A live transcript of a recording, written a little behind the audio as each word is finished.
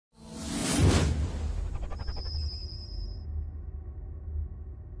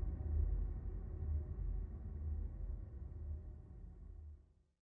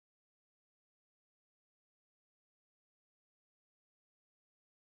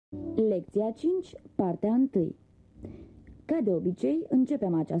Lecția 5, partea 1. Ca de obicei,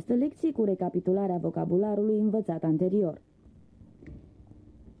 începem această lecție cu recapitularea vocabularului învățat anterior.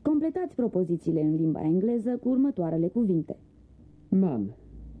 Completați propozițiile în limba engleză cu următoarele cuvinte. Man,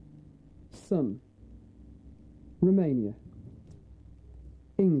 sun, Romania,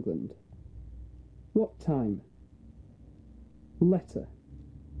 England, what time, letter,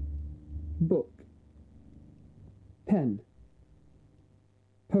 book, pen,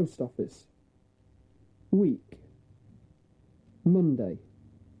 post office, week, Monday,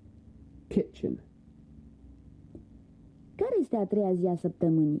 kitchen. Care este a treia zi a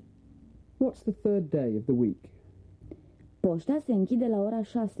săptămânii? What's the third day of the week? Poșta se închide la ora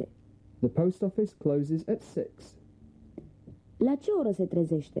 6. The post office closes at 6. La ce oră se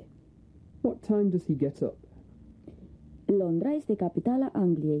trezește? What time does he get up? Londra este capitala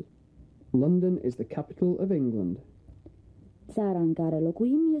Angliei. London is the capital of England. Țara în care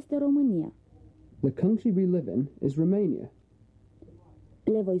locuim este România. The country we live in is Romania.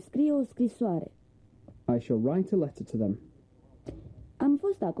 Le voi scrie o scrisoare. I shall write a letter to them. Am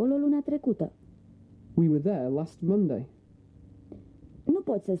fost acolo luna trecută. We were there last Monday. Nu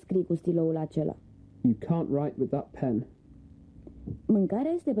poți să scrii cu stiloul acela. You can't write with that pen.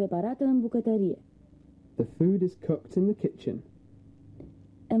 Mâncarea este preparată în bucătărie. The food is cooked in the kitchen.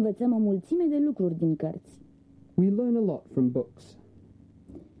 Învățăm o mulțime de lucruri din cărți. We learn a lot from books.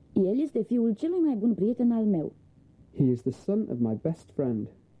 El este fiul celui mai bun prieten al meu. He is the son of my best friend.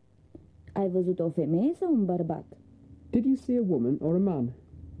 Ai văzut o femeie sau un bărbat? Did you see a woman or a man?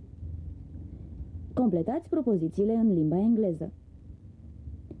 Completați propozițiile în limba engleză.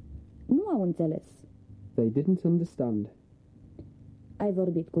 Nu au înțeles. They didn't understand. Ai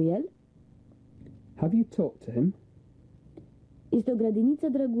vorbit cu el? Have you talked to him? Este o grădiniță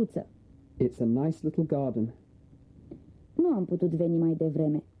drăguță. It's a nice little garden. Nu am putut veni mai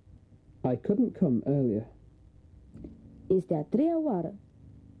devreme. I couldn't come earlier. Este a treia oară.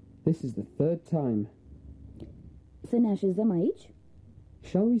 This is the third time. Să ne așezăm aici?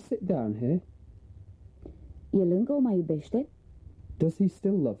 Shall we sit down here? El încă o mai iubește? Does he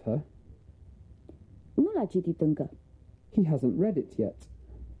still love her? Nu l-a citit încă. He hasn't read it yet.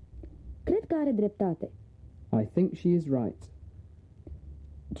 Cred că are dreptate. I think she is right.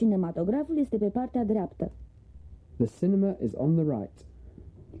 Cinematograful este pe partea dreaptă. The cinema is on the right.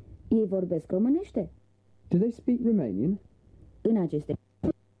 Ei vorbesc românește? Do they speak Romanian? În aceste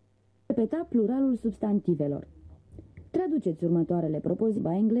repeta pluralul substantivelor. Traduceți următoarele propoziții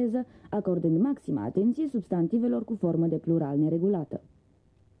în engleză, acordând maximă atenție substantivelor cu formă de plural neregulată.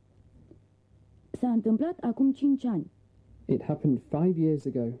 S-a întâmplat acum 5 ani. It happened 5 years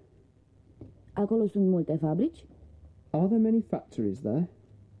ago. Acolo sunt multe fabrici? Are there many factories there?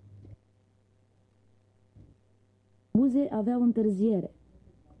 Buze aveau întârziere.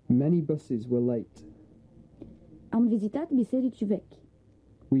 Many buses were late. Am vizitat biserici vechi.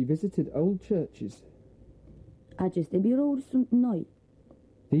 We visited old churches. Aceste birouri sunt noi.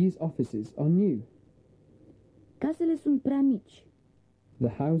 These offices are new. Casele sunt prea mici. The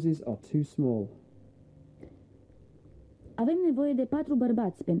houses are too small. Avem nevoie de 4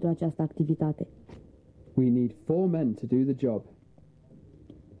 bărbați pentru această activitate. We need 4 men to do the job.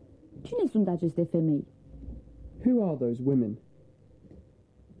 Cine sunt aceste femei? Who are those women?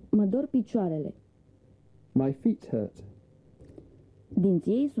 Mă dor picioarele. My feet hurt.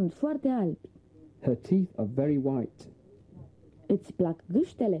 Dinții ei sunt foarte albi. Her teeth are very white. Îți plac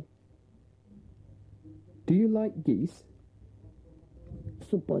gâștele? Do you like geese?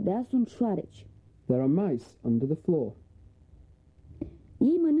 Sub podea sunt șoareci. There are mice under the floor.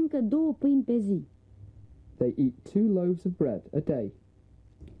 Ei mănâncă 2 pâini pe zi. They eat 2 loaves of bread a day.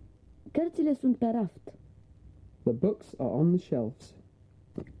 Cărțile sunt pe raft. The books are on the shelves.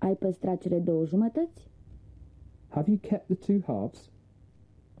 Ai păstrat cele 2 jumătăți? Have you kept the 2 halves?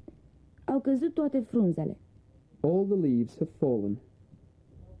 Au căzut toate frunzele. All the leaves have fallen.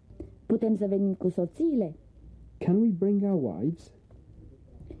 Putem să venim cu soțiile? Can we bring our wives?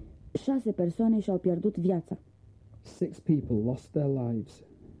 6 persoane și-au pierdut viața. 6 people lost their lives.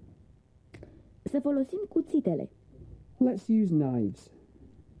 Să folosim cuțitele. Let's use knives.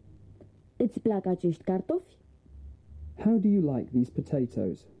 Îți plac acești cartofi? How do you like these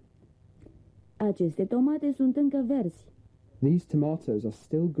potatoes? Aceste tomate sunt încă verzi. These tomatoes are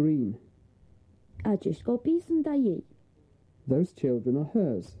still green. Acești copii sunt ai ei. Those children are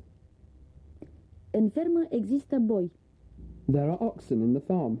hers. În fermă există boi. There are oxen in the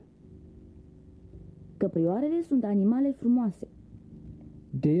farm. Căprioarele sunt animale frumoase.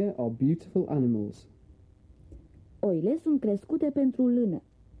 Deer are beautiful animals. Oile sunt crescute pentru lână.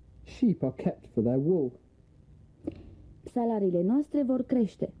 Sheep are kept for their wool. Salariile noastre vor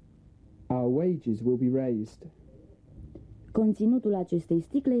crește. Our wages will be raised. Conținutul acestei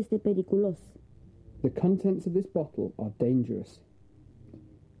sticle este periculos. The contents of this bottle are dangerous.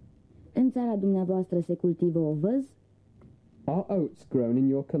 În țara dumneavoastră se cultivă ovăz? Are oats grown in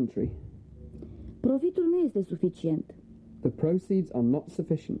your country? Profitul nu este suficient. The proceeds are not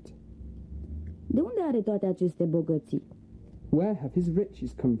sufficient. De unde are toate aceste bogății? Where have his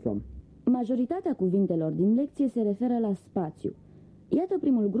riches come from? Majoritatea cuvintelor din lecție se referă la spațiu. Iată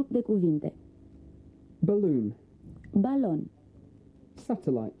primul grup de cuvinte. Balloon, Balon,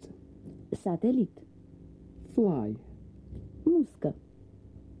 satellite, satelit, fly, muscă,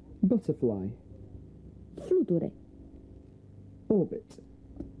 butterfly, fluture, orbit,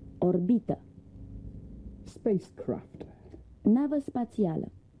 orbită, spacecraft, navă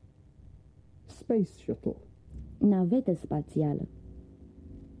spațială, space shuttle, navetă spațială,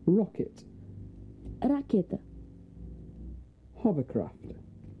 rocket, rachetă, hovercraft,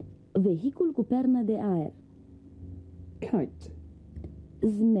 vehicul cu pernă de aer, kite,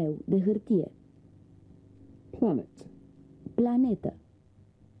 zmeu de hârtie, planet, planetă,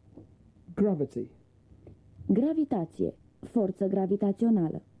 gravity, gravitație, forță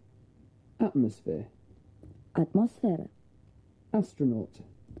gravitațională, atmosphere, atmosferă, astronaut,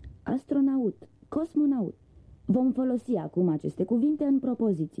 astronaut, cosmonaut. Vom folosi acum aceste cuvinte în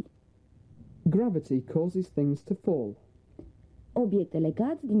propoziții. gravity causes things to fall. Obiectele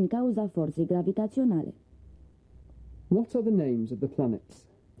cad din cauza forței gravitaționale. What are the names of the planets?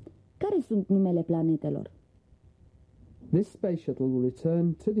 Care sunt numele planetelor? This space shuttle will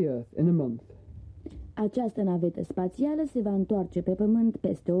return to the Earth in a month. Această navetă spațială se va întoarce pe Pământ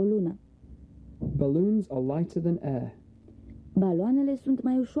peste o lună. Balloons are lighter than air. Baloanele sunt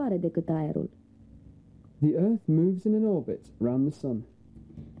mai ușoare decât aerul. The Earth moves in an orbit round the Sun.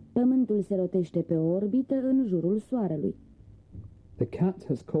 Pământul se rotește pe o orbită în jurul Soarelui. The cat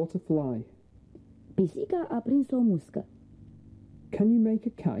has caught a fly. Pisica a prins o muscă. Can you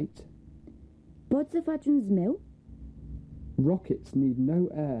make a kite? Poți să faci un zmeu? Rockets need no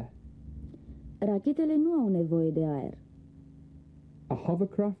air. Rachetele nu au nevoie de aer. A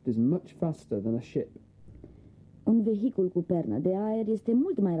hovercraft is much faster than a ship. Un vehicul cu pernă de aer este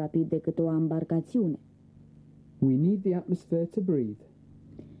mult mai rapid decât o ambarcațiune. We need the atmosphere to breathe.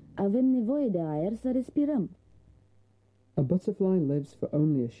 Avem nevoie de aer să respirăm. A butterfly lives for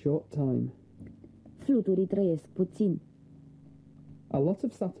only a short time. Fluturii trăiesc puțin. A lot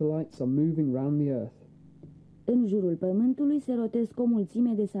of satellites are moving round the Earth. În jurul Pământului se rotesc o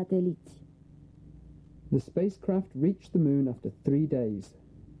mulțime de sateliți. The spacecraft reached the moon after 3 days.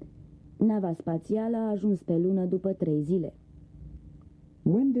 Nava spațială a ajuns pe lună după 3 zile.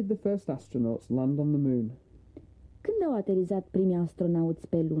 When did the first astronauts land on the moon? Când au aterizat primii astronauți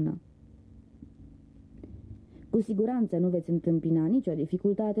pe lună? Cu siguranță nu veți întâmpina nicio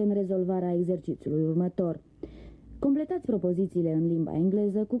dificultate în rezolvarea exercițiului următor. Completați propozițiile în limba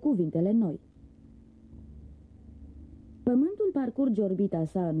engleză cu cuvintele noi. Pământul parcurge orbita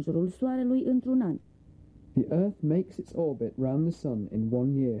sa în jurul Soarelui într-un an. The Earth makes its orbit round the Sun in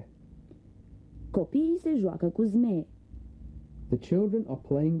 1 year. Copiii se joacă cu zmee. The children are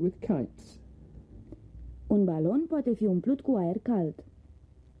playing with kites. Un balon poate fi umplut cu aer cald.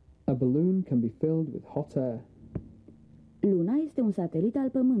 A balloon can be filled with hot air. Luna este un satelit al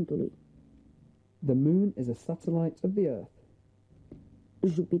Pământului. The moon is a satellite of the Earth.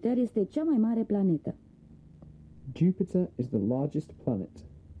 Jupiter este cea mai mare planetă. Jupiter is the largest planet.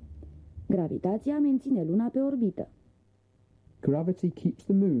 Gravitația menține Luna pe orbită. Gravity keeps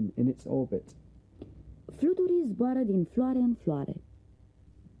the moon in its orbit. Fluturii zboară din floare în floare.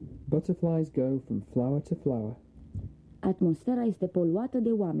 Butterflies go from flower to flower. Atmosfera este poluată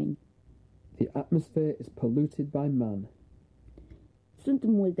de oameni. The atmosphere is polluted by man. Sunt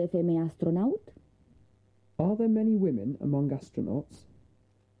multe femei astronaut? Are there many women among astronauts?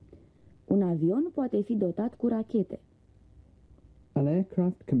 Un avion poate fi dotat cu rachete. An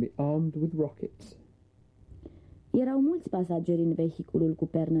aircraft can be armed with rockets. Erau mulți pasageri în vehiculul cu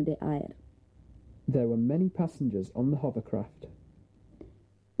pernă de aer. There were many passengers on the hovercraft.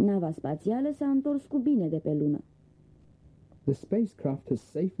 Nava spațială s-a întors cu bine de pe lună. The spacecraft has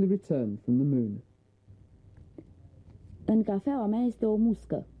safely returned from the moon. În cafeaua mea este o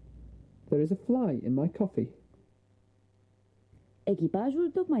muscă. There is a fly in my coffee. Echipajul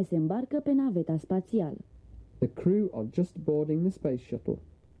tocmai se îmbarcă pe naveta spațială. The crew are just boarding the space shuttle.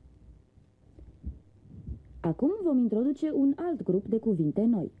 Acum vom introduce un alt grup de cuvinte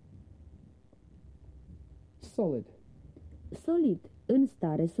noi. Solid. Solid, în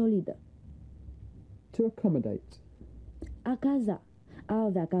stare solidă. To accommodate. Acaza, a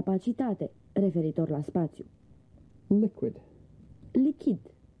avea capacitate, referitor la spațiu. Liquid. Lichid,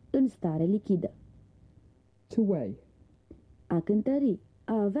 în stare lichidă. To weigh. A cântări,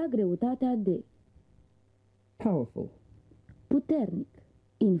 a avea greutatea de. Powerful. Puternic,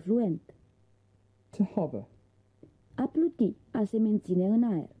 influent. To hover. A pluti, a se menține în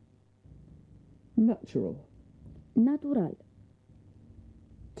aer. Natural. Natural,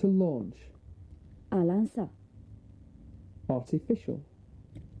 To launch. a lansa. Artificial.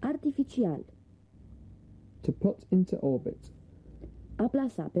 Artificial, To put into orbit. a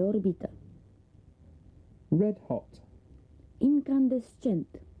plasa pe orbită. Red hot.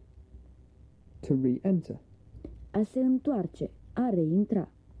 Incandescent, To re-enter. a se întoarce, a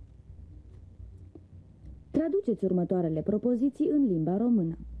reintra. Traduceți următoarele propoziții în limba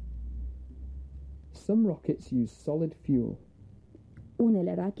română. Some rockets use solid fuel.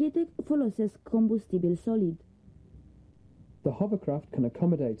 Unele rachete folosesc combustibil solid. The hovercraft can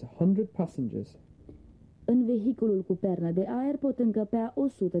accommodate 100 passengers. În vehiculul cu pernă de aer pot încăpea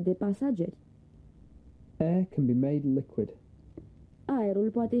 100 de pasageri. Air can be made liquid.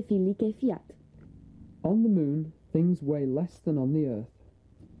 Aerul poate fi lichefiat. On the moon, things weigh less than on the Earth.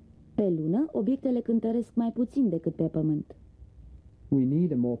 Pe lună, obiectele cântăresc mai puțin decât pe pământ. We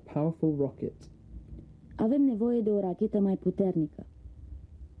need a more powerful rocket. Avem nevoie de o rachetă mai puternică.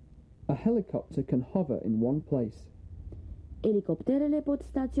 A helicopter can hover in one place. Elicopterele pot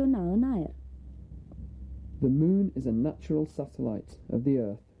staționa în aer. The moon is a natural satellite of the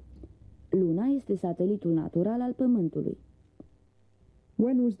Earth. Luna este satelitul natural al Pământului.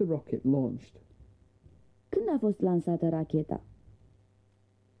 When was the rocket launched? Când a fost lansată racheta?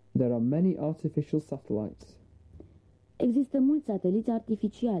 There are many artificial satellites. Există mulți sateliți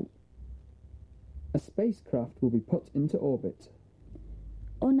artificiali. A spacecraft will be put into orbit.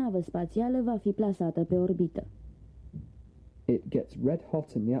 O navă spațială va fi plasată pe orbită. It gets red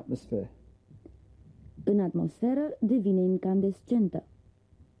hot in the atmosphere. În atmosferă devine incandescentă.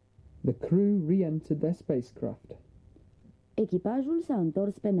 The crew re-entered their spacecraft. Echipajul s-a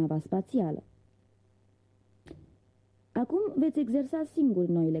întors pe nava spațială. Acum veți exersa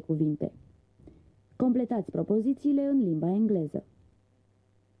singuri noile cuvinte. Completați propozițiile în limba engleză.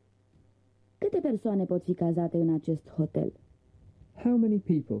 Câte persoane pot fi cazate în acest hotel? How many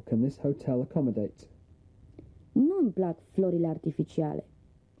people can this hotel accommodate? Nu îmi plac florile artificiale.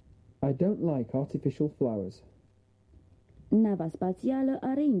 I don't like artificial flowers. Nava spațială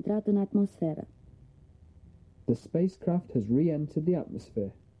a reintrat în atmosferă. The spacecraft has re-entered the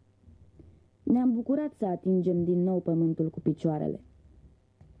atmosphere. Ne-am bucurat să atingem din nou pământul cu picioarele.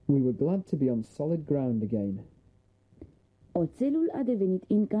 We were glad to be on solid ground again. Oțelul a devenit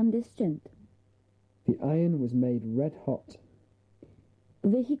incandescent. The iron was made red hot.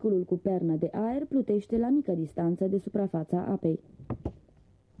 Vehiculul cu pernă de aer plutește la mică distanță de suprafața apei.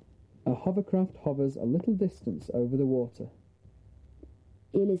 A hovercraft hovers a little distance over the water.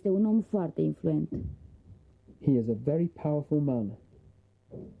 El este un om foarte influent. He is a very powerful man.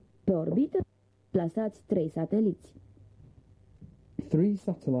 Pe orbită, plasați 3 sateliți. 3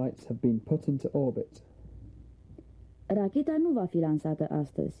 satellites have been put into orbit. Racheta nu va fi lansată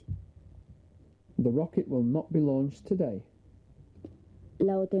astăzi. The rocket will not be launched today.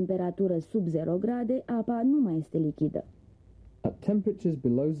 La o temperatură sub 0 grade, apa nu mai este lichidă. At temperatures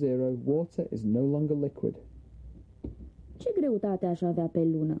below zero, water is no longer liquid. Ce greutate aș avea pe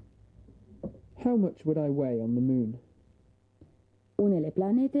lună? How much would I weigh on the moon? Unele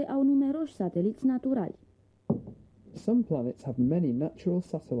planete au numeroși sateliți naturali. Some planets have many natural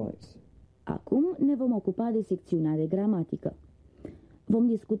satellites. Acum ne vom ocupa de secțiunea de gramatică. Vom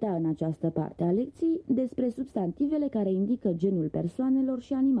discuta în această parte a lecției despre substantivele care indică genul persoanelor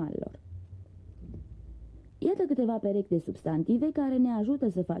și animalelor. Iată câteva perechi de substantive care ne ajută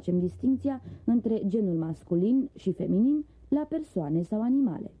să facem distincția între genul masculin și feminin la persoane sau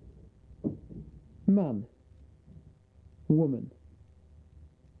animale. Man. Woman.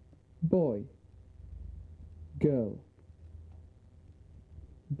 Boy. Girl.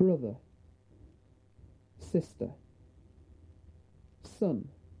 Brother. Sister. Son.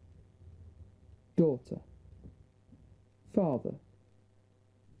 Daughter. Father.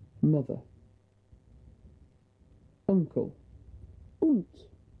 Mother. Uncle. Unchi,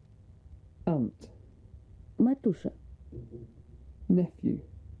 Aunt. mătușă, Nephew.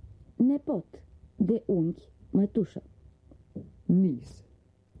 nepot, de unchi, mătușă, Niece.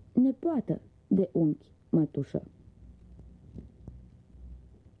 nepoată, de unchi, mătușă,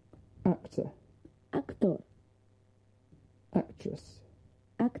 Actor. actor, Actress.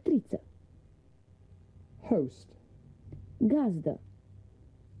 actriță, Host. gazdă,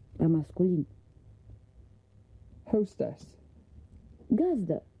 la masculin, Hostess.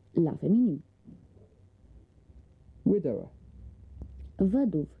 gazdă, la feminin, Widower.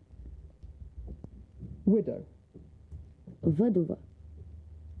 văduv, widow, văduvă,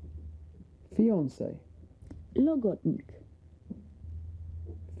 fiancé, logotnic,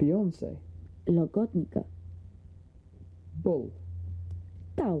 fiancé, logotnică, bull,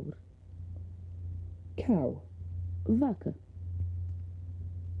 taur, cow, vacă,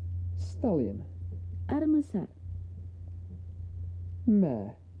 stallion, armăsar,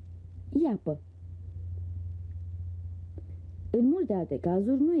 mare, iapă. În multe alte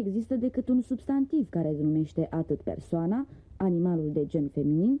cazuri nu există decât un substantiv care denumește atât persoana, animalul de gen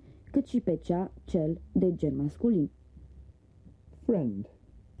feminin, cât și pe cel de gen masculin. friend,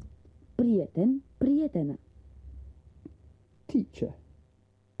 Prieten, prietenă, teacher,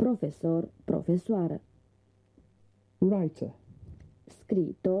 profesor, profesoară, writer,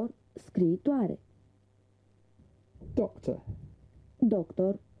 scriitor, scriitoare, doctor,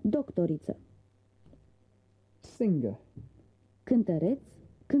 doctor, doctoriță, singer, cântăreț,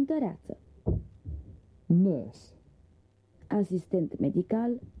 cântăreață, nurse, asistent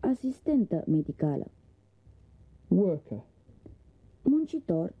medical, asistentă medicală, worker,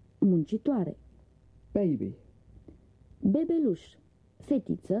 muncitor, muncitoare, baby, bebeluș,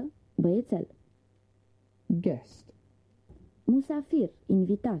 fetiță, băiețel, guest, musafir,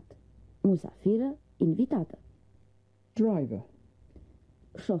 invitat, musafiră, invitată, driver,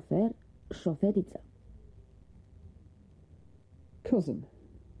 șofer, șoferiță, cousin,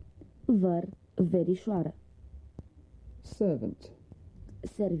 văr, verișoară, servant,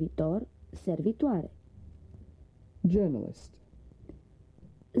 servitor, servitoare, journalist,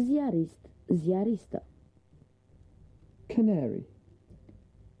 ziarist, ziaristă, canary,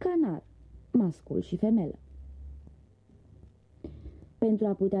 canar, mascul și femelă. Pentru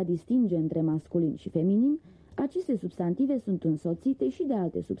a putea distinge între masculin și feminin, aceste substantive sunt însoțite și de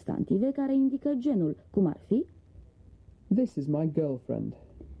alte substantive care indică genul, cum ar fi: this is my girlfriend.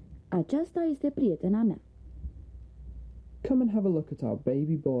 aceasta este prietena mea. Come and have a look at our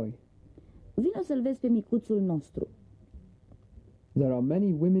baby boy. Vino să-l vezi pe micuțul nostru. There are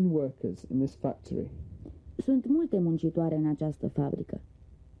many women workers in this factory. Sunt multe muncitoare în această fabrică.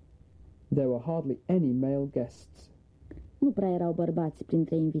 There were hardly any male guests. Nu prea erau bărbați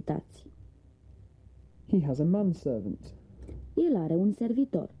printre invitați. He has a manservant. El are un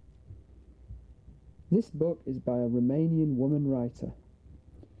servitor. This book is by a Romanian woman writer.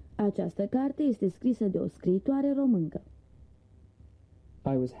 Această carte este scrisă de o scriitoare româncă.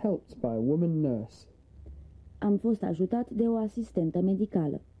 I was helped by a woman nurse. Am fost ajutat de o asistentă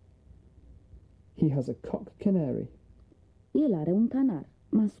medicală. He has a cock canary. El are un canar,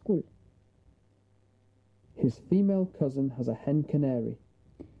 mascul. His female cousin has a hen canary.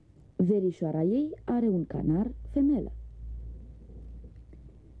 Verișoara ei are un canar, femelă.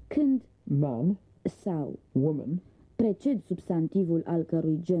 Când Man, sau woman, preced substantivul al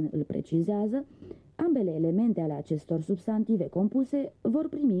cărui gen îl precizează, ambele elemente ale acestor substantive compuse vor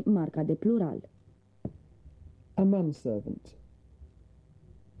primi marca de plural. a manservant.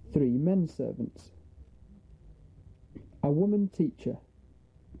 3 men servants. A woman teacher.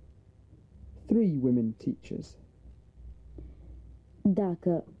 3 women teachers.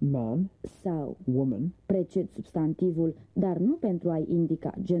 Dacă Man, sau woman, preced substantivul, dar nu pentru a-i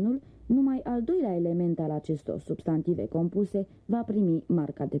indica genul, numai al doilea element al acestor substantive compuse va primi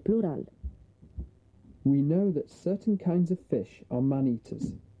marca de plural. we know that certain kinds of fish are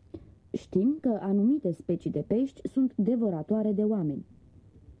man-eaters. Știm că anumite specii de pești sunt devoratoare de oameni.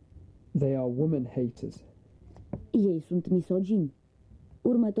 They are woman-haters. Ei sunt misogini.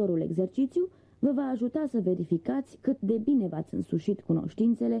 Următorul exercițiu vă va ajuta să verificați cât de bine v-ați însușit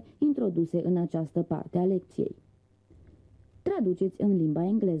cunoștințele introduse în această parte a lecției. Traduceți în limba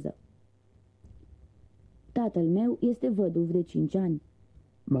engleză. Tatăl meu este văduv de 5 ani.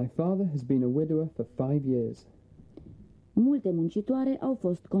 My father has been a widower for 5 years. Multe muncitoare au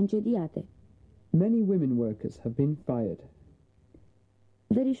fost concediate. Many women workers have been fired.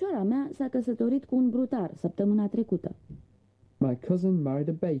 Verișoara mea s-a căsătorit cu un brutar săptămâna trecută. My cousin married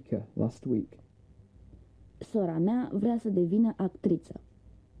a baker last week. Sora mea vrea să devină actriță.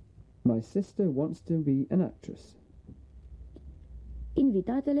 My sister wants to be an actress.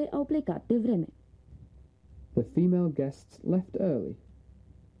 Invitatele au plecat de vreme. The female guests left early.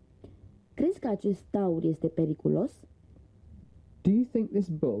 Crezi că acest taur este periculos? Do you think this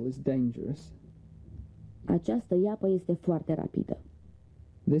bull is dangerous? Această iapă este foarte rapidă.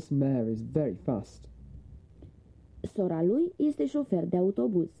 This mare is very fast. Sora lui este șofer de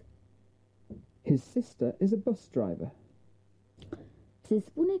autobuz. His sister is a bus driver. Se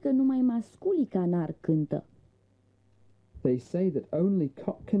spune că numai masculii canar cântă. They say that only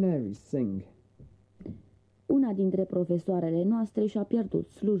cock canaries sing. Una dintre profesoarele noastre și-a pierdut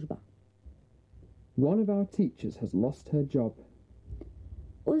slujba. One of our teachers has lost her job.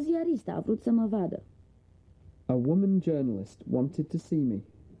 O ziaristă a vrut să mă vadă. A woman journalist wanted to see me.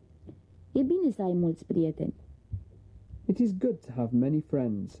 E bine să ai mulți prieteni. It is good to have many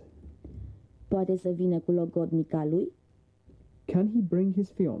friends. Poate să vină cu logodnica lui? Can he bring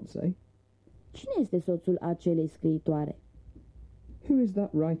his fiancée? Cine este soțul acelei scriitoare? Who is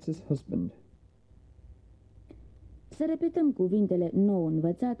that writer's husband? Să repetăm cuvintele nou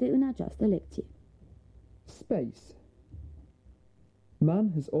învățate în această lecție. Space.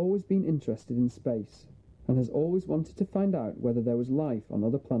 Man has always been interested in space and has always wanted to find out whether there was life on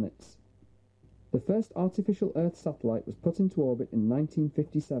other planets. The first artificial Earth satellite was put into orbit in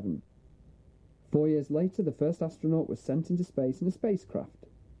 1957. 4 years later, the first astronaut was sent into space in a spacecraft.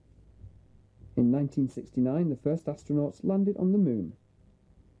 In 1969, the first astronauts landed on the moon.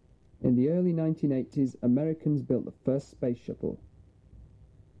 In the early 1980s, Americans built the first space shuttle.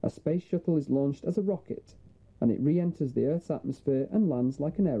 A space shuttle is launched as a rocket, and it re-enters the Earth's atmosphere and lands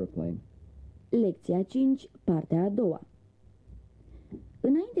like an aeroplane. Lecția 5, partea a doua.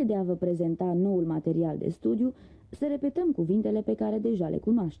 Înainte de a vă prezenta noul material de studiu, să repetăm cuvintele pe care deja le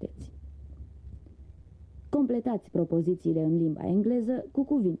cunoașteți. Completați propozițiile în limba engleză cu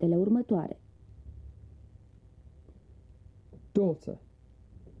cuvintele următoare. Daughter.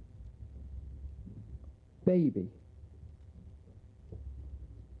 Baby.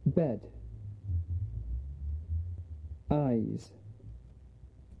 Bed. Eyes.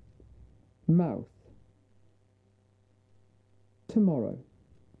 Mouth. Tomorrow.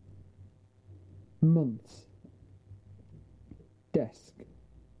 Months. Desk.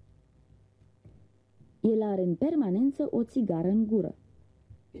 El are în permanență o țigară în gură.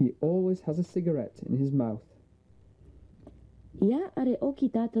 He always has a cigarette in his mouth. Ea are ochii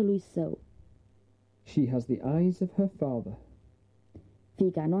tatălui său. She has the eyes of her father.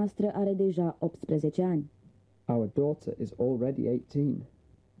 Fiica noastră are deja 18 ani. Our daughter is already 18.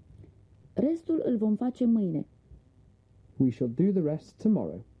 Restul îl vom face mâine. We shall do the rest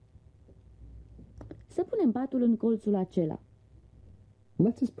tomorrow. Să punem patul în colțul acela.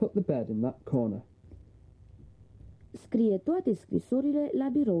 Let us put the bed in that corner. Scrie toate scrisorile la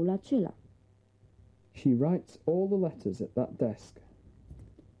biroul acela. She writes all the letters at that desk.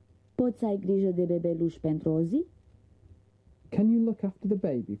 Poți să ai grijă de bebeluș pentru o zi? Can you look after the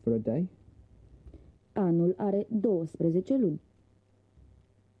baby for a day? Anul are 12 luni.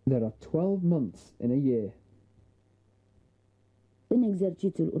 There are 12 months in a year. În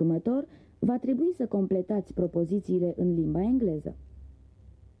exercițiul următor, va trebui să completați propozițiile în limba engleză.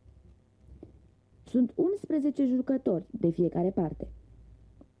 Sunt 11 jucători de fiecare parte.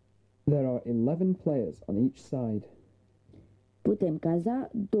 There are 11 players on each side. Putem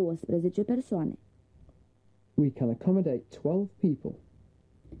caza 12 persoane. We can accommodate 12 people.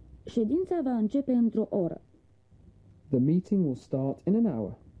 Ședința va începe într-o oră. The meeting will start in an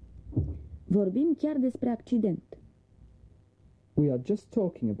hour. Vorbim chiar despre accident. We are just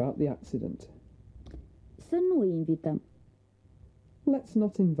talking about the accident. Să nu îi invităm. Let's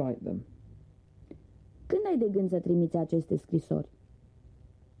not invite them. Când ai de gând să trimiți aceste scrisori?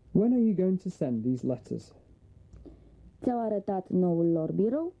 When are you going to send these letters? Ți-au arătat noul lor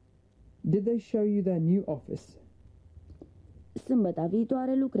birou? Did they show you their new office? Sâmbăta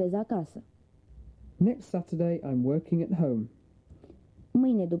viitoare lucrez acasă. Next Saturday I'm working at home.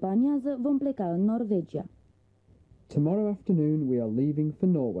 Mâine după amiază vom pleca în Norvegia. Tomorrow afternoon we are leaving for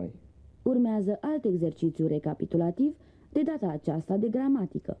Norway. Urmează alt exercițiu recapitulativ, de data aceasta de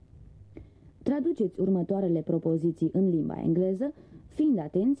gramatică. Traduceți următoarele propoziții în limba engleză, fiind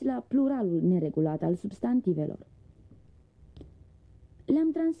atenți la pluralul neregulat al substantivelor.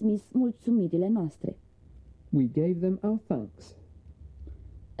 Le-am transmis mulțumirile noastre. We gave them our thanks.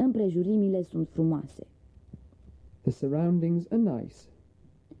 Împrejurimile sunt frumoase. The surroundings are nice.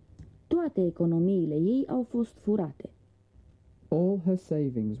 Toate economiile ei au fost furate. All her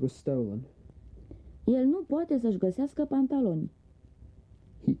savings were stolen. El nu poate să-și găsească pantaloni.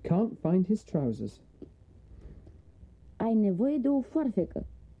 He can't find his trousers. Ai nevoie de o foarfecă.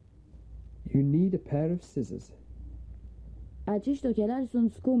 You need a pair of scissors. Acești ochelari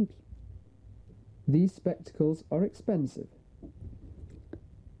sunt scumpi. These spectacles are expensive.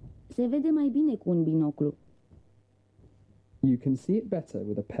 Se vede mai bine cu un binoclu. You can see it better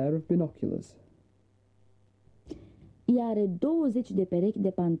with a pair of binoculars. Ea are 20 de perechi de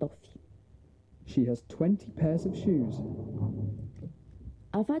pantofi. She has 20 pairs of shoes.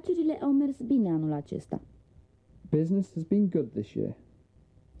 Afacerile au mers bine anul acesta. Business has been good this year.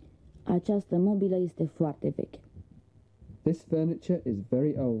 Această mobilă este foarte veche. This furniture is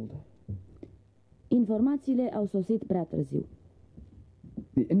very old. Informațiile au sosit prea târziu.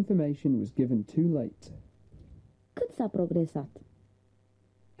 The the information was given too late. Cât s-a progresat?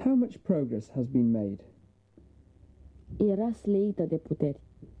 How much progress has been made? Era sleită de puteri.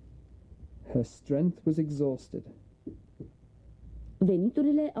 Her strength was exhausted.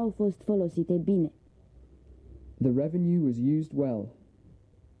 Veniturile au fost folosite bine. The revenue was used well.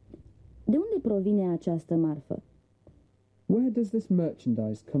 De unde provine această marfă? Where does this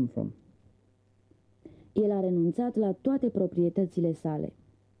merchandise come from? El a renunțat la toate proprietățile sale.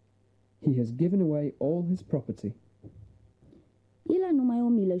 He has given away all his property. E la numai 1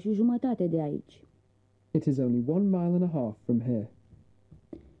 milă și jumătate de aici. It is only 1.5 miles from here.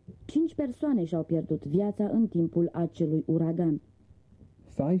 5 persoane și-au pierdut viața în timpul acelui uragan.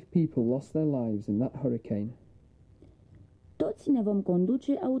 5 people lost their lives in that hurricane. Toți ne vom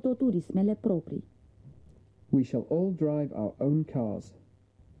conduce autoturismele proprii. We shall all drive our own cars.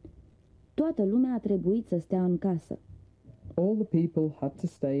 Toată lumea a trebuit să stea în casă. All the people had to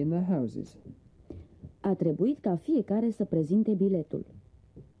stay in their houses. A trebuit ca fiecare să prezinte biletul.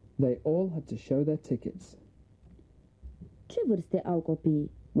 They all had to show their tickets. Ce vârste au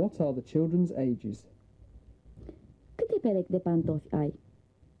copiii? What are the children's ages? Câte perechi de pantofi ai?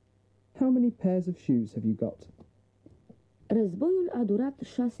 How many pairs of shoes have you got? Războiul a durat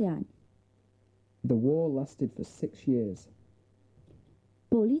 6 ani. The war lasted for 6 years.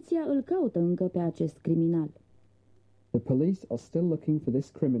 Poliția îl caută încă pe acest criminal. The police are still looking for this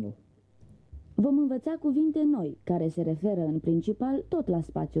criminal. Vom învăța cuvinte noi, care se referă în principal tot la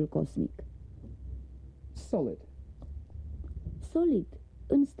spațiul cosmic. Solid. Solid,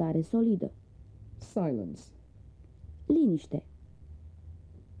 în stare solidă. Silence. Liniște.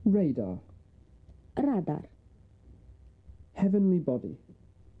 Radar. Radar. Heavenly body.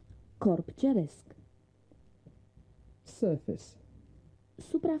 Corp ceresc. Surface.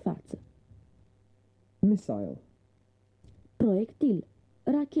 Suprafață. Missile. Proiectil.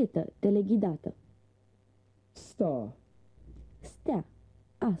 Rachetă teleghidată. Star. Stea.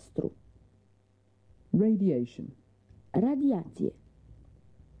 Astru. Radiation. Radiație.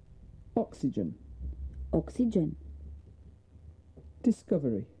 Oxygen. Oxigen.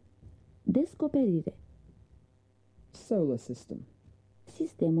 Discovery. Descoperire. Solar system.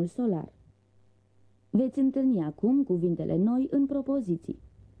 Sistemul solar. Veți întâlni acum cuvintele noi în propoziții.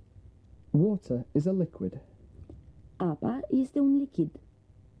 Water is a liquid. Apa este un lichid.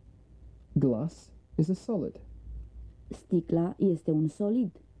 Glass is a solid. Sticla este un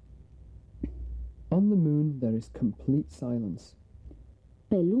solid. On the moon there is complete silence.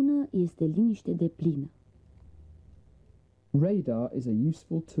 Pe lună este liniște deplină. Radar is a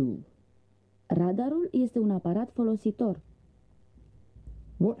useful tool. Radarul este un aparat folositor.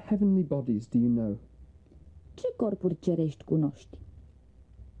 What heavenly bodies do you know? Ce corpuri cerești cunoști?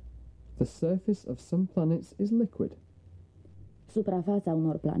 The surface of some planets is liquid. Suprafața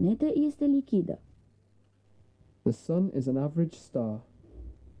unor planete este lichidă. The sun is an average star.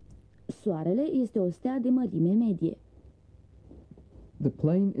 Soarele este o stea de mărime medie. The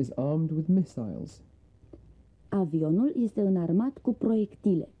plane is armed with missiles. Avionul este înarmat cu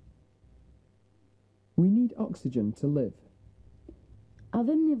proiectile. We need oxygen to live.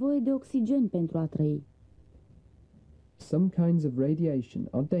 Avem nevoie de oxigen pentru a trăi. Some kinds of radiation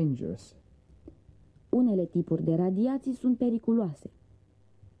are dangerous. Unele tipuri de radiații sunt periculoase.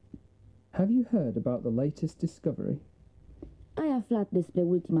 Have you heard about the latest discovery? Ai aflat despre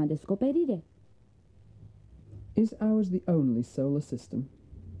ultima descoperire? Is ours the only solar system?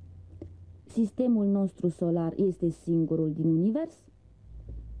 Sistemul nostru solar este singurul din univers?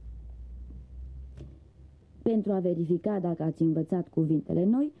 Pentru a verifica dacă ați învățat cuvintele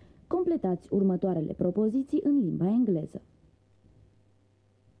noi, completați următoarele propoziții în limba engleză.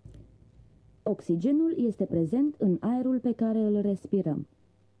 Oxigenul este prezent în aerul pe care îl respirăm.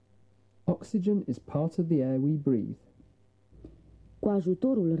 Oxygen is part of the air we breathe. Cu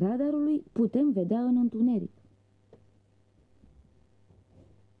ajutorul radarului putem vedea în întuneric.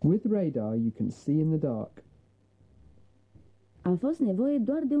 With radar you can see in the dark. A fost nevoie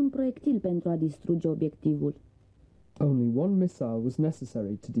doar de un proiectil pentru a distruge obiectivul. Only one missile was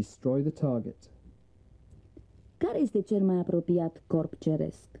necessary to destroy the target. Care este cel mai apropiat corp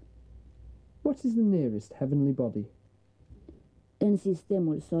ceresc? What is the nearest heavenly body? În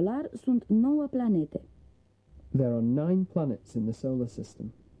sistemul solar sunt 9 planete. There are 9 planets in the solar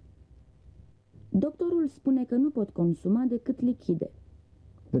system. Doctorul spune că nu pot consuma decât lichide.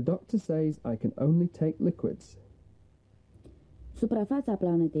 The doctor says I can only take liquids. Suprafața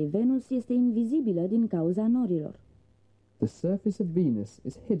planetei Venus este invizibilă din cauza norilor. The surface of Venus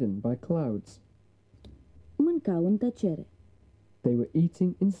is hidden by clouds. Mâncau în tăcere. They were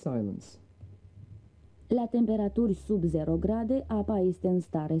eating in silence. La temperaturi sub 0 grade, apa este în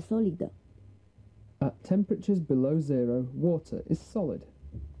stare solidă. At temperatures below zero, water is solid.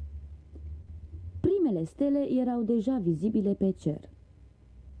 Primele stele erau deja vizibile pe cer.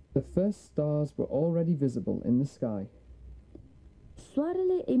 The first stars were already visible in the sky.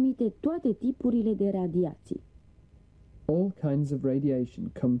 Soarele emite toate tipurile de radiații. All kinds of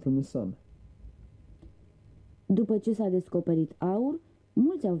radiation come from the sun. După ce s-a descoperit aur,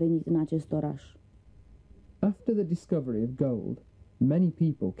 mulți au venit în acest oraș. After the discovery of gold, many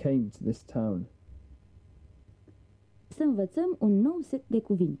people came to this town. Să învățăm un nou set de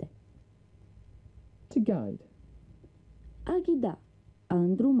cuvinte. To guide. A ghida, a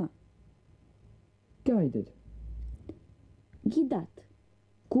îndruma. Guided. Ghidat,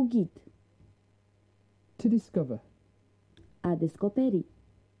 cu ghid. To discover. A descoperi.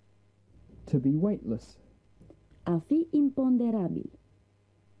 To be weightless. A fi imponderabil.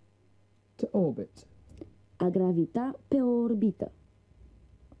 To orbit. A gravita pe o orbită.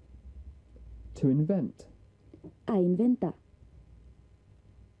 To invent. A inventa.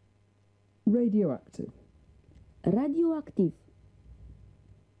 Radioactive. Radioactiv.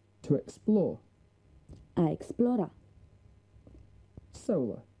 To explore. A explora.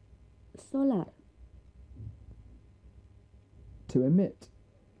 Solar. Solar. To emit.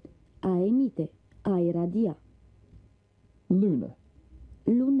 A emite. A iradia. Lunar.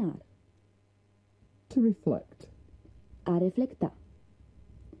 Lunar. To reflect. A reflecta.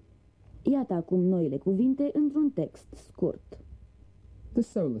 Iată acum noile cuvinte într-un text scurt. The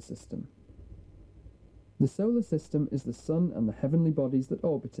solar system. The solar system is the sun and the heavenly bodies that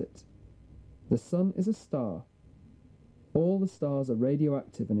orbit it. The sun is a star. All the stars are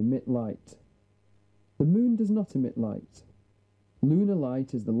radioactive and emit light. The moon does not emit light. Lunar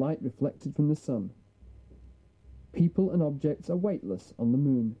light is the light reflected from the sun. People and objects are weightless on the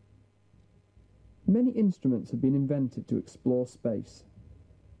moon. Many instruments have been invented to explore space.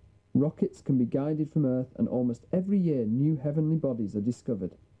 Rockets can be guided from Earth, and almost every year new heavenly bodies are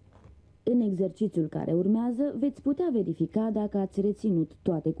discovered. În exercițiul care urmează veți putea verifica dacă ați reținut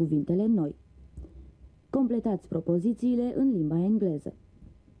toate cuvintele noi. Completați propozițiile în limba engleză.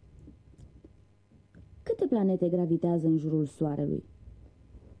 Câte planete gravitează în jurul Soarelui?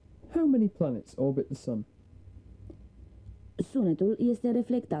 How many planets orbit the sun? Sunetul este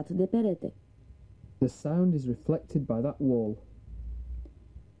reflectat de perete. The sound is reflected by that wall.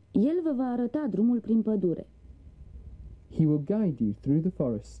 El vă va arăta drumul prin pădure. He will guide you through the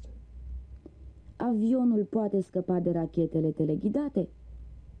forest. Avionul poate scăpa de rachetele teleghidate?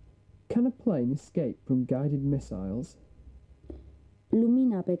 Can a plane escape from guided missiles?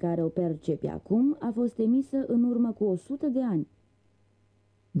 Lumina pe care o percepi acum a fost emisă în urmă cu 100 de ani.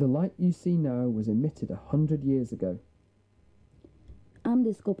 The light you see now was emitted 100 years ago. Am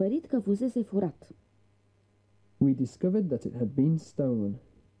descoperit că fusese furat. We discovered that it had been stolen.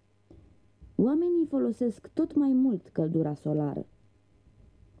 Oamenii folosesc tot mai mult căldura solară.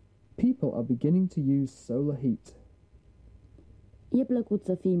 People are beginning to use solar heat. E plăcut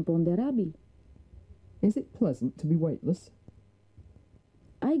să fii imponderabil? Is it pleasant to be weightless?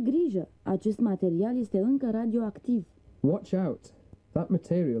 Ai grijă, acest material este încă radioactiv. Watch out! That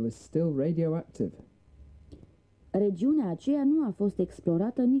material is still radioactive. Regiunea aceea nu a fost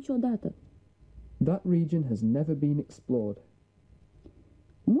explorată niciodată. That region has never been explored.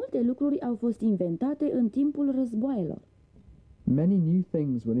 Multe lucruri au fost inventate în timpul războaielor. Many new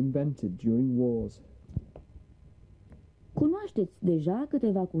things were invented during wars. Cunoașteți deja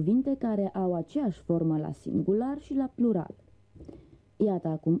câteva cuvinte care au aceeași formă la singular și la plural. Iată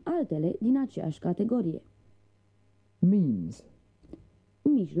acum altele din aceeași categorie. Means.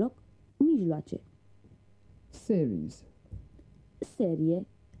 Mijloc, mijloace. Series. Serie,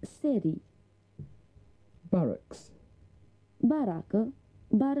 serii. Barracks. Baracă,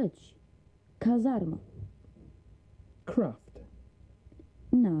 barăci. Cazarmă. Craft.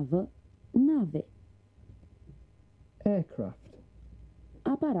 Navă, nave. Aircraft.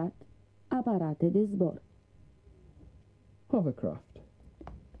 Aparat, aparate de zbor. Hovercraft.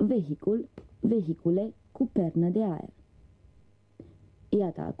 Vehicul, vehicule cu pernă de aer.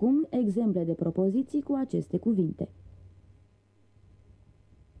 Iată acum exemple de propoziții cu aceste cuvinte.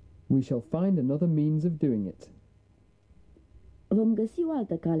 We shall find another means of doing it. Vom găsi o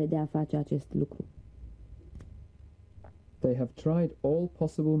altă cale de a face acest lucru. They have tried all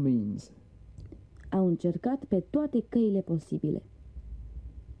possible means. Au încercat pe toate căile posibile.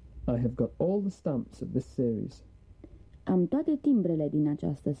 I have got all the stamps of this series. Am toate timbrele din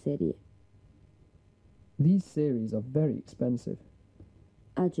această serie. These series are very expensive.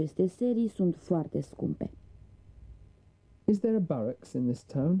 Aceste serii sunt foarte scumpe. Is there a barracks in this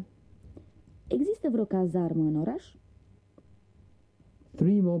town? Există vreo cazarmă în oraș?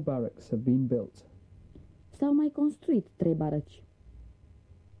 3 more barracks have been built. S-au mai construit 3 barăci.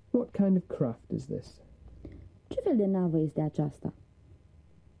 What kind of craft is this? Ce fel de navă este aceasta?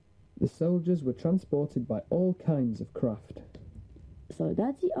 The soldiers were transported by all kinds of craft.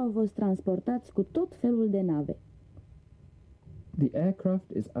 Soldații au fost transportați cu tot felul de nave. The aircraft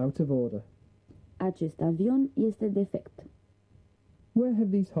is out of order. Acest avion este defect. Where have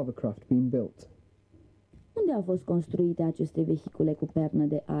these hovercraft been built? Unde au fost construite aceste vehicule cu pernă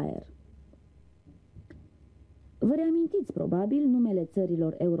de aer? Vă reamintiți probabil numele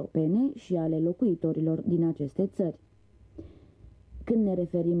țărilor europene și ale locuitorilor din aceste țări. Când ne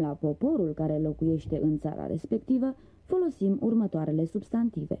referim la poporul care locuiește în țara respectivă, folosim următoarele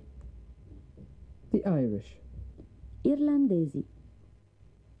substantive. The Irish, Irlandezii,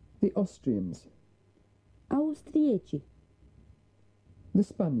 the Austrians, austriecii, the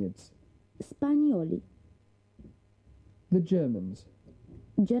Spaniards, spaniolii, the Germans,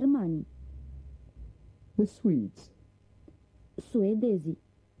 germanii, the Swedes, suedezii,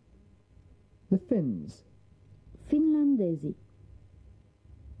 the Finns, finlandezii,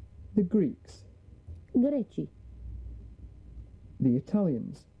 the Greeks, grecii, the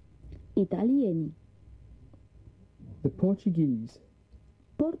Italians, italienii, the Portuguese,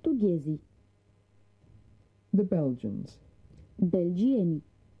 portughezii, the Belgians, belgienii,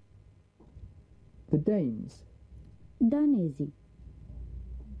 the Danes, danezii,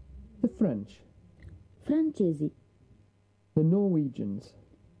 the French, francezii, the Norwegians,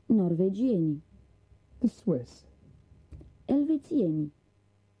 norvegienii, the Swiss, elvețienii,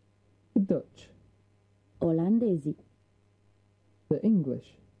 the Dutch, olandezii, the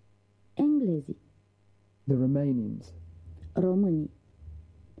English, englezii, the Romanians. românii.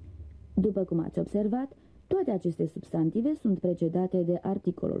 După cum ați observat, toate aceste substantive sunt precedate de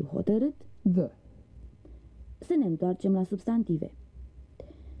articolul hotărât. The. Să ne întoarcem la substantive.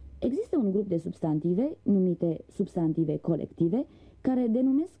 Există un grup de substantive, numite substantive colective, care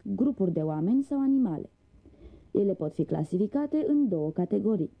denumesc grupuri de oameni sau animale. Ele pot fi clasificate în 2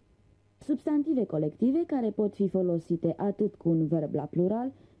 categorii. Substantive colective care pot fi folosite atât cu un verb la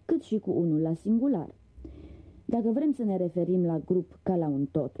plural, cât și cu unul la singular. Dacă vrem să ne referim la grup ca la un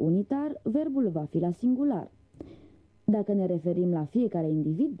tot unitar, verbul va fi la singular. Dacă ne referim la fiecare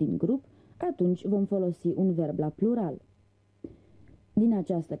individ din grup, atunci vom folosi un verb la plural. Din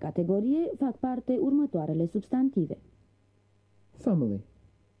această categorie fac parte următoarele substantive. Family,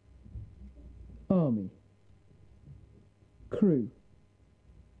 army, crew,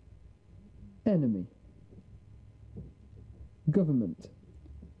 enemy, government,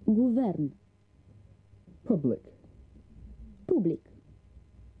 Guvern, public, public,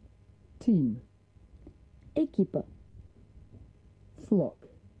 team, echipă, flock,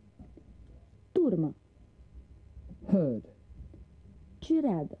 turmă, herd,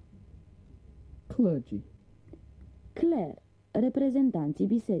 cireadă, clergy. cler, reprezentanții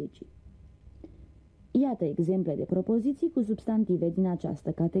bisericii. Iată exemple de propoziții cu substantive din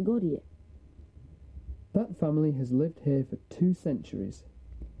această categorie. That family has lived here for 2 centuries.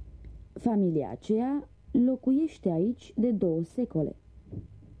 Familia aceea locuiește aici de 2 secole.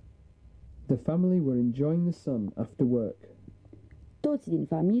 The family were enjoying the sun after work. Toți din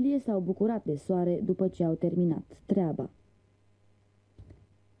familie s-au bucurat de soare după ce au terminat treaba.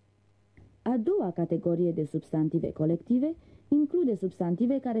 A doua categorie de substantive colective include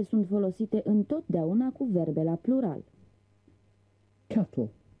substantive care sunt folosite întotdeauna cu verbe la plural. Cattle,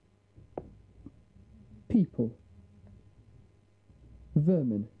 people,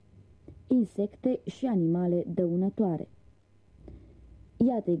 vermin, Insecte și animale dăunătoare.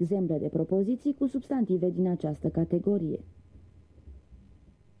 Iată exemple de propoziții cu substantive din această categorie.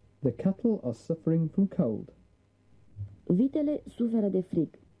 The cattle are suffering from cold. Vitele suferă de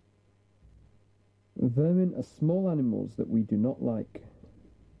frig. Vermin are small animals that we do not like.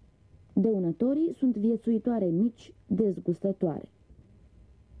 Dăunătorii sunt viețuitoare mici, dezgustătoare.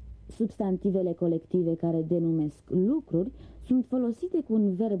 Substantivele colective care denumesc lucruri sunt folosite cu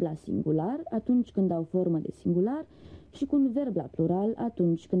un verb la singular atunci când au formă de singular și cu un verb la plural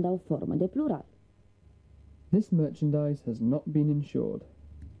atunci când au formă de plural. This merchandise has not been insured.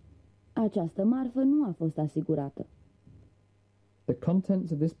 Această marfă nu a fost asigurată. The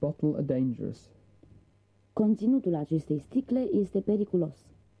contents of this bottle are dangerous. Conținutul acestei sticle este periculos.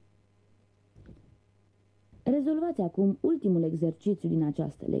 Rezolvați acum ultimul exercițiu din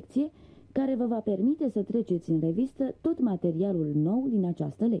această lecție, care vă va permite să treceți în revistă tot materialul nou din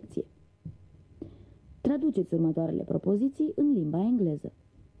această lecție. Traduceți următoarele propoziții în limba engleză.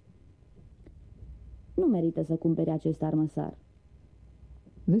 Nu merită să cumperi acest armăsar.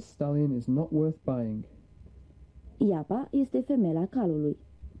 This stallion is not worth buying. Iapa este femela calului.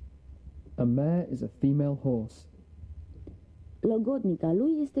 A mare is a female horse. Logodnica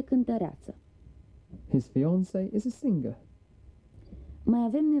lui este cântăreață. His fiancée is a singer. Mai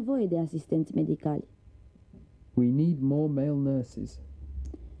avem nevoie de asistenți medicali. We need more male nurses.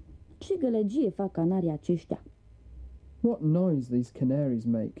 Ce gălăgie fac canarii aceștia? What noise these canaries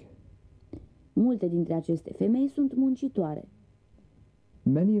make. Multe dintre aceste femei sunt muncitoare.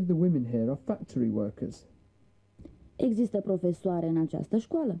 Many of the women here are factory workers. Există profesoare în această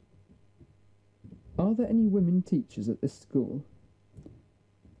școală? Are there any women teachers at this school?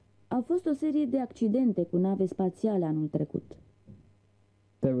 A fost o serie de accidente cu nave spațiale anul trecut.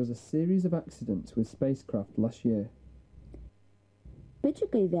 There was a series of accidents with spacecraft last year. Pe ce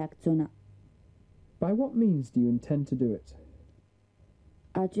căi vei acționa? By what means do you intend to do it?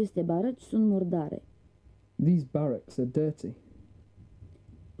 Aceste barăci sunt murdare. These barracks are dirty.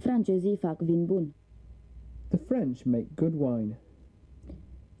 Francezii fac vin bun. The French make good wine.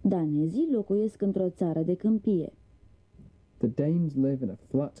 Danezii locuiesc într-o țară de câmpie. The Danes live in a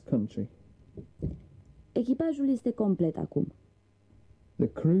flat country. Echipajul este complet acum.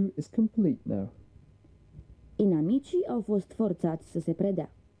 The crew is complete now. Inamicii au fost forțați să se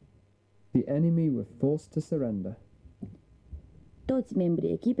predea. The enemy were forced to surrender. Toți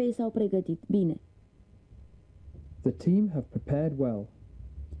membrii echipei s-au pregătit bine. The team have prepared well.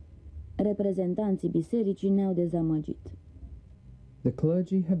 Reprezentanții bisericii ne-au dezamăgit. The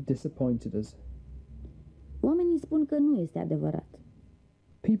clergy have disappointed us. Oamenii spun că nu este adevărat.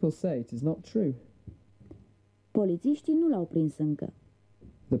 People say it is not true. Polițiștii nu l-au prins încă.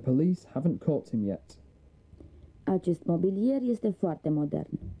 The police haven't caught him yet. Acest mobilier este foarte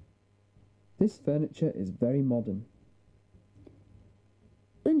modern. This furniture is very modern.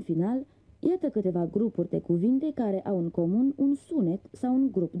 În final, iată câteva grupuri de cuvinte care au în comun un sunet sau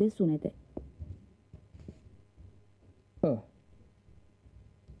un grup de sunete.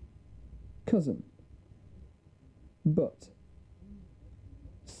 Cousin. But.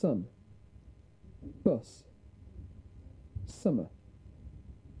 Sun. Bus. Summer.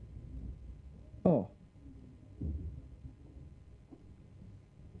 Or.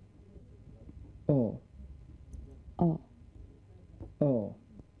 Or. O. Or.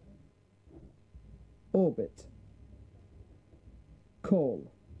 Orbit. Call.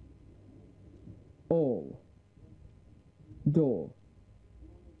 All. Door.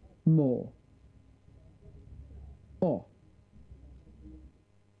 More. Or.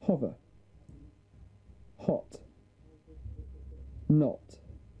 Hover. Hot. Not.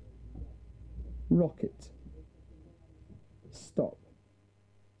 Rocket. Stop.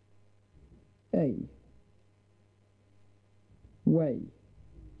 A. Way.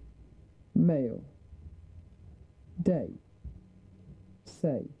 Mail. Day.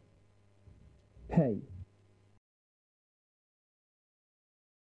 Say. Pay.